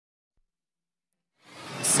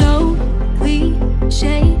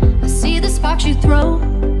throw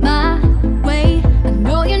my way. I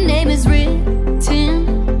know your name is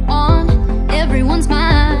written on everyone's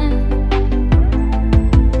mind.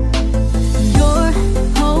 Your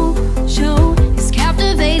whole show is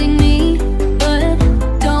captivating me, but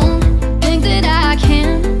don't think that I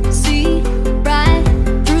can see right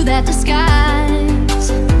through that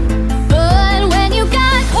disguise. But when you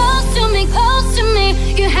got close to me,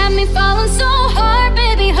 you had me falling so hard,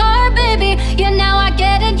 baby, hard, baby. Yeah, now I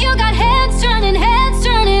get it, you got heads turning,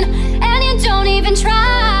 and you don't even try.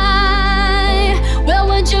 Well,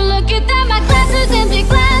 would you look at that, my glass is empty,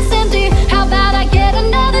 glass empty. How about I get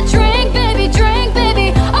another drink, baby, drink,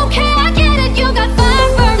 baby. Okay, I get it, you got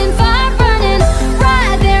fire burning,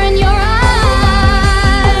 right there in your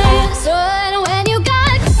eyes. So when you got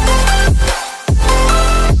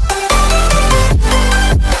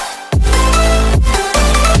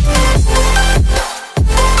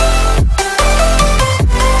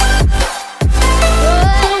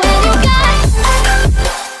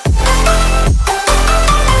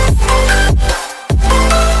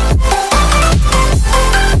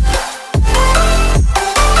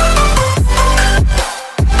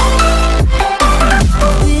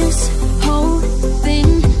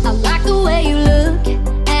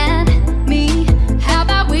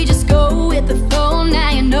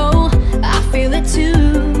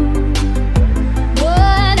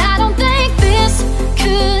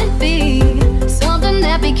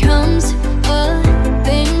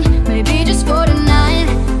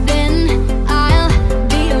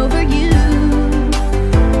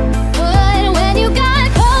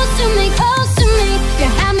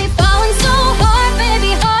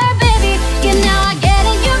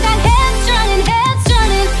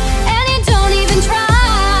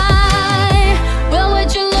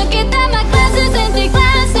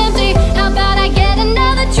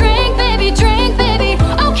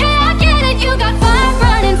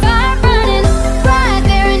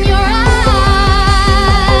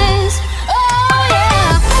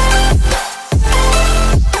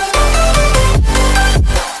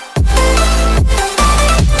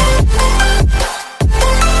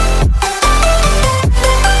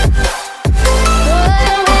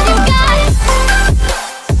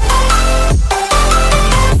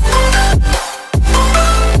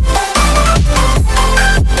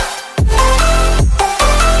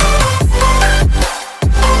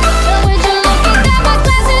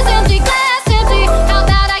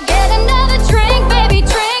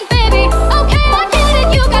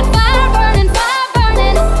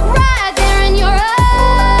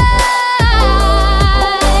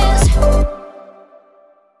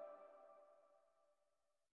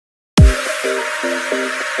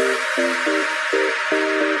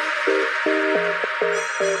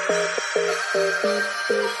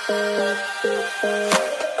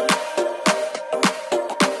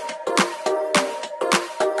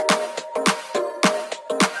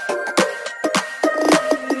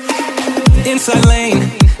inside lane,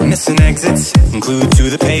 missing exits, glued to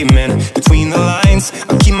the pavement. Between the lines,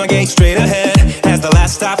 I'll keep my gaze straight ahead as the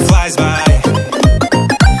last stop flies by.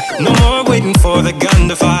 No more waiting for the gun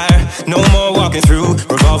to fire, no more walking through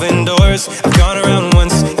revolving doors. I've gone around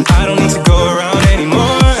once, and I don't need to go around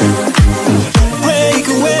anymore. Break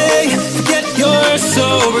away, forget your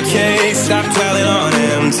sober case. Stop dwelling on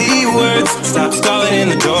empty words, stop stalling in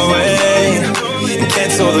the doorway, and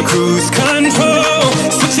cancel the cruise control.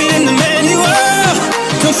 Switching in the manual,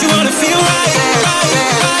 don't you wanna feel right?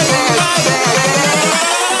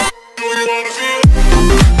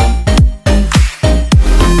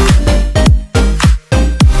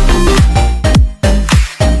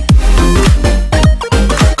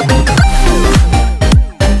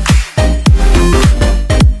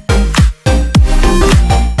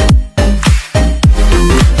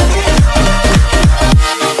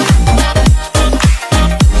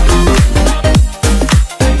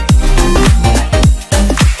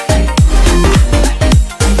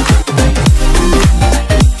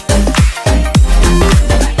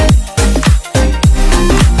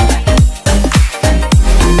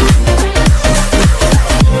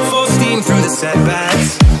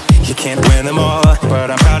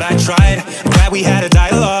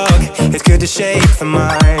 Shape the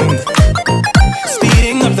mind,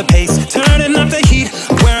 speeding up the pace, turning up the heat,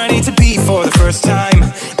 where I need to be for the first time.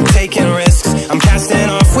 I'm taking risks, I'm casting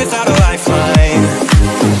off without a lifeline.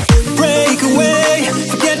 Break away,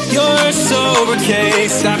 forget your sober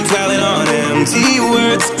case. Stop dwelling on empty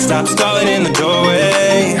words, stop stalling in the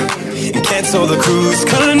doorway, and cancel the cruise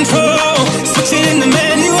control. Switching in the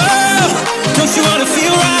manual, don't you wanna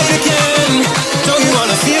feel right again? Don't you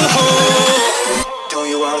wanna feel whole? Don't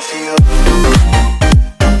you wanna feel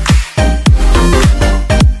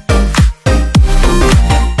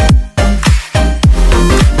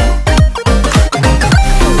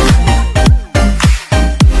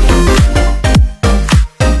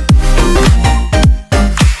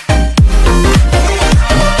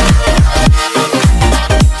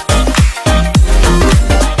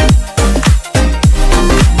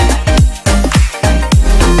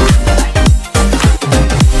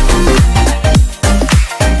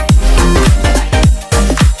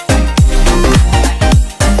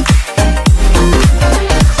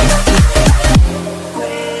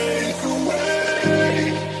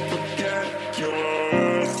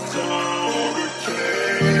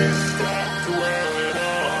stop dwelling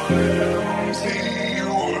on empty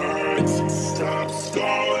words. Stop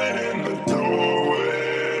stalling in the doorway.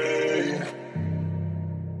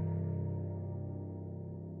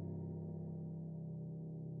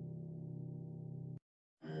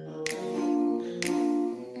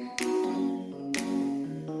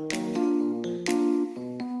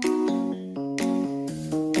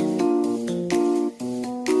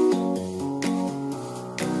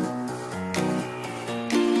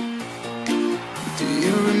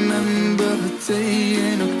 Day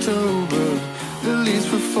in October, the leaves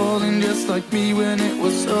were falling just like me when it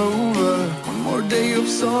was over. One more day of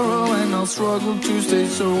sorrow and I'll struggle to stay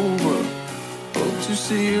sober. Hope to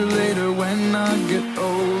see you later when I get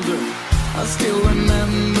older. I still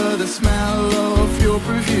remember the smell of your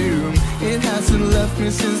perfume. It hasn't left me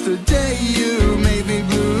since the day you made me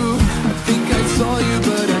blue. I think I saw you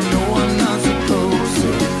but I know I'm not supposed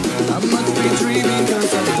to. I must be dreaming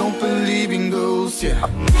cause I don't believe in ghosts, yeah.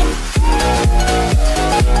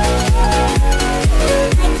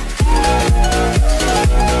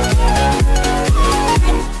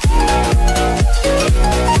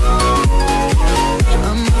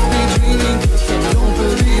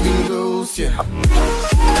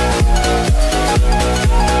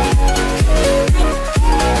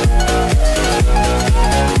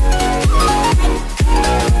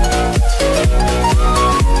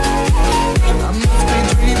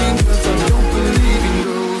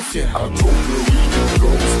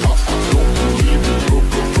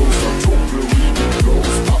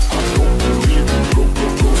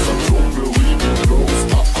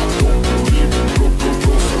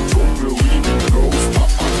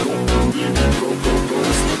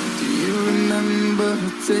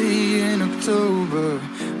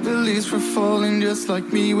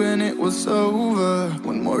 Like me when it was over.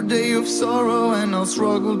 One more day of sorrow and I'll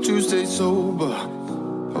struggle to stay sober.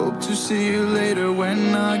 Hope to see you later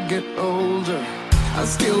when I get older. I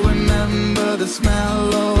still remember the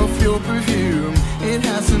smell of your perfume. It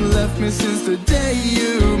hasn't left me since the day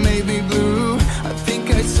you made me blue. I think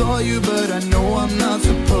I saw you but I know I'm not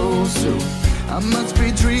supposed to. I must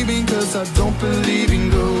be dreaming cause I don't believe in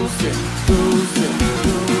ghosts, yeah. Ghosts, yeah.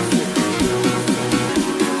 Ghosts, yeah.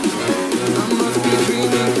 I must be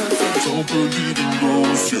dreaming cause I don't believe in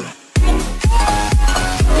ghosts, yeah.